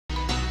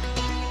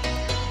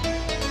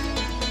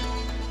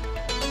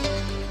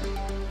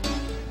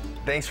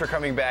Thanks for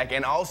coming back.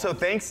 And also,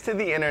 thanks to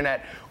the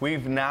internet,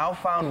 we've now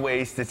found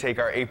ways to take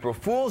our April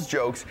Fool's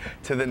jokes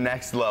to the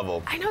next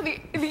level. I know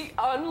the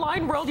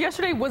online world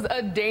yesterday was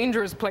a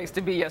dangerous place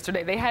to be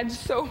yesterday. They had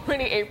so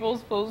many April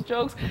Fool's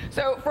jokes.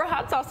 So for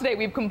Hot Sauce today,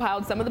 we've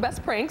compiled some of the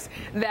best pranks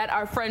that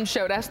our friends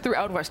showed us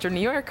throughout Western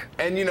New York.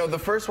 And you know, the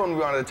first one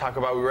we wanted to talk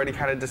about, we already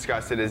kind of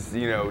discussed it, is,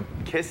 you know,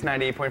 Kiss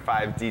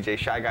 98.5 DJ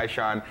Shy Guy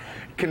Sean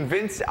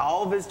convinced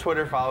all of his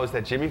Twitter followers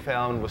that Jimmy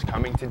Fallon was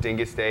coming to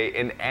Dingus Day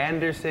in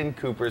Anderson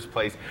Cooper's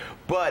place.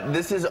 But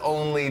this is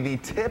only the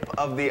tip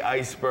of the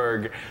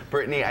iceberg.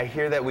 Brittany, I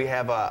hear that we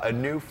have a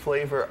new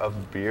flavor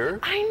of beer.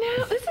 I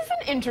know. This is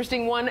an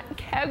interesting one.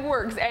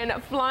 Kegworks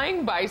and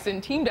Flying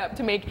Bison teamed up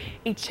to make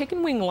a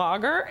chicken wing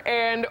lager,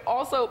 and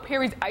also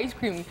Perry's Ice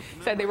Cream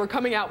said they were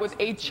coming out with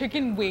a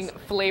chicken wing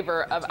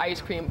flavor of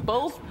ice cream.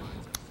 Both,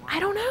 I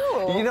don't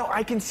know. You know,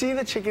 I can see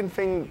the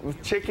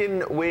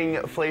chicken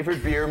wing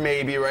flavored beer,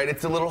 maybe, right?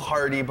 It's a little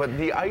hearty, but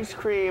the ice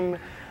cream,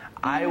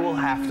 I will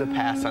have to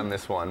pass on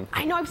this one.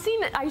 I know, I've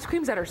seen ice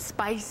creams that are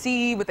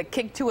spicy with a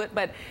kick to it,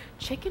 but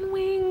chicken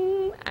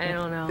wing, I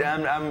don't know.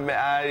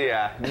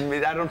 Yeah,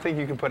 I don't think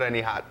you can put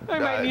any hot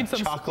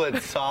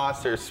chocolate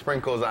sauce or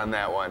sprinkles on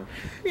that one.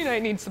 You know, I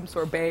need some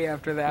sorbet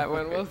after that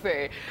one, we'll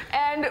see.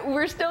 And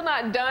we're still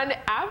not done.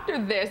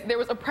 After this, there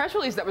was a press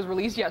release that was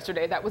released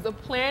yesterday that was a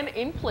plan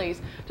in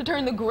place to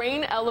turn the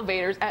grain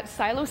elevators at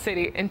Silo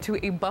City into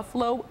a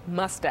Buffalo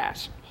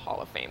Mustache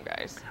Hall of Fame,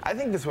 guys. I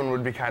think this one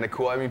would be kind of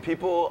cool. I mean,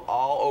 people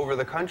all over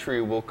the country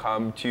will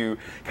come to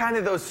kind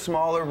of those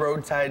smaller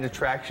roadside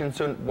attractions,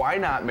 so why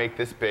not make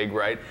this big,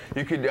 right?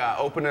 You could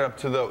open it up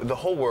to the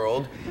whole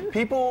world.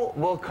 People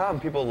will come.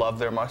 People love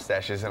their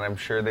mustaches, and I'm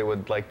sure they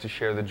would like to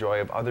share the joy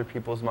of other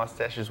people's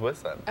mustaches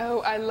with them.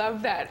 Oh, I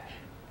love that.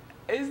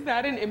 Is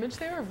that an image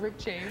there of Rick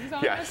James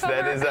on yes, the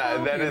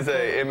cover? that is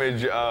an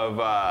image of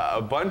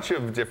a bunch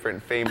of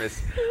different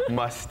famous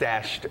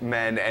mustached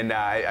men, and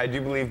I do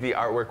believe the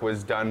artwork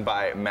was done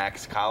by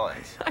Max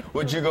Collins.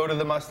 Would you go to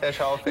the Mustache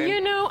Hall of Fame?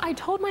 You know, I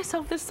told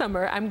myself this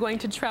summer I'm going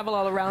to travel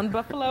all around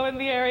Buffalo and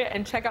the area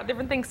and check out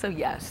different things, so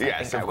yes.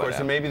 Yes, of course,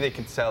 and maybe they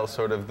could sell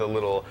sort of the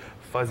little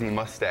fuzzy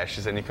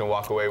mustaches and you can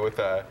walk away with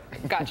a...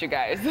 Got you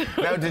guys.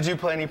 Now, did you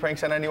play any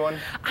pranks on anyone?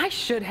 I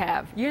should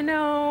have. You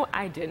know,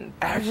 I didn't.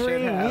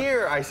 Every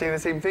year I say the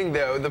same thing,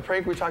 though. The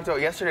prank we talked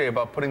about yesterday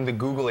about putting the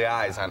googly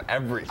eyes on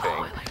everything.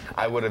 Oh,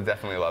 I would have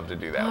definitely loved to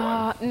do that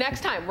one.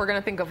 Next time, we're going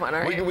to think of one,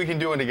 all right? We can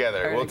do one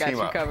together. All right, we'll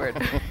team up. Got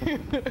you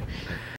covered.